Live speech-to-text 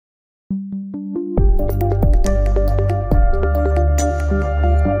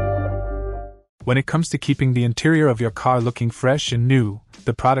When it comes to keeping the interior of your car looking fresh and new,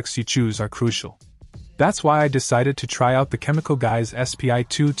 the products you choose are crucial. That's why I decided to try out the Chemical Guy's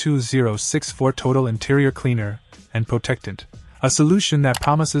SPI22064 Total Interior Cleaner and Protectant, a solution that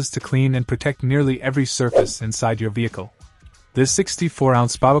promises to clean and protect nearly every surface inside your vehicle. This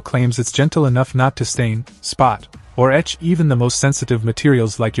 64-ounce bottle claims it's gentle enough not to stain, spot, or etch even the most sensitive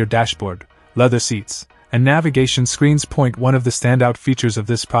materials like your dashboard, leather seats, and navigation screens. One of the standout features of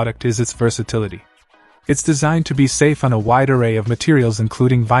this product is its versatility. It's designed to be safe on a wide array of materials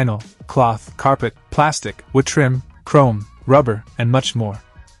including vinyl, cloth, carpet, plastic, wood trim, chrome, rubber, and much more.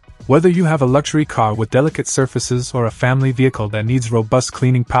 Whether you have a luxury car with delicate surfaces or a family vehicle that needs robust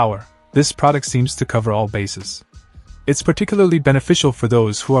cleaning power, this product seems to cover all bases. It's particularly beneficial for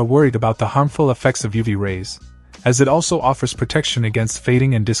those who are worried about the harmful effects of UV rays, as it also offers protection against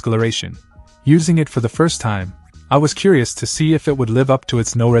fading and discoloration. Using it for the first time, I was curious to see if it would live up to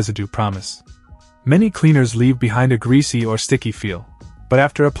its no residue promise. Many cleaners leave behind a greasy or sticky feel, but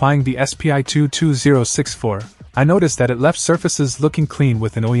after applying the SPI22064, I noticed that it left surfaces looking clean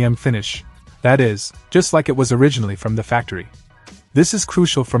with an OEM finish. That is, just like it was originally from the factory. This is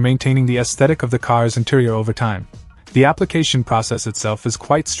crucial for maintaining the aesthetic of the car's interior over time. The application process itself is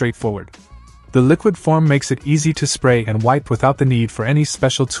quite straightforward. The liquid form makes it easy to spray and wipe without the need for any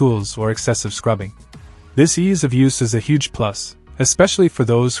special tools or excessive scrubbing. This ease of use is a huge plus, especially for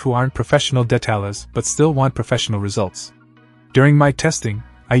those who aren't professional detailers but still want professional results. During my testing,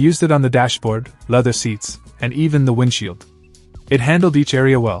 I used it on the dashboard, leather seats, and even the windshield. It handled each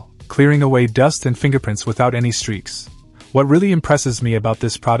area well, clearing away dust and fingerprints without any streaks. What really impresses me about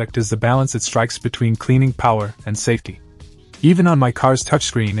this product is the balance it strikes between cleaning power and safety. Even on my car's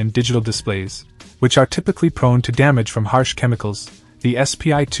touchscreen and digital displays, which are typically prone to damage from harsh chemicals, the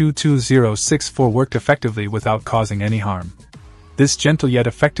SPI22064 worked effectively without causing any harm. This gentle yet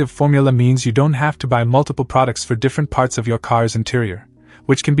effective formula means you don't have to buy multiple products for different parts of your car's interior,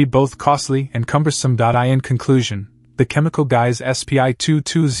 which can be both costly and cumbersome. In conclusion, the Chemical Guy's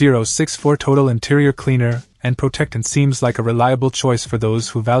SPI22064 Total Interior Cleaner and Protectant seems like a reliable choice for those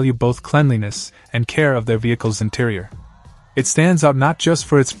who value both cleanliness and care of their vehicle's interior. It stands out not just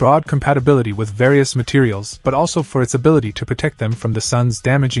for its broad compatibility with various materials but also for its ability to protect them from the sun's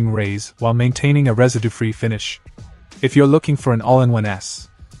damaging rays while maintaining a residue-free finish. If you're looking for an all-in-one S,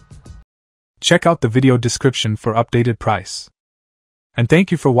 check out the video description for updated price. And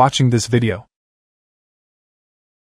thank you for watching this video.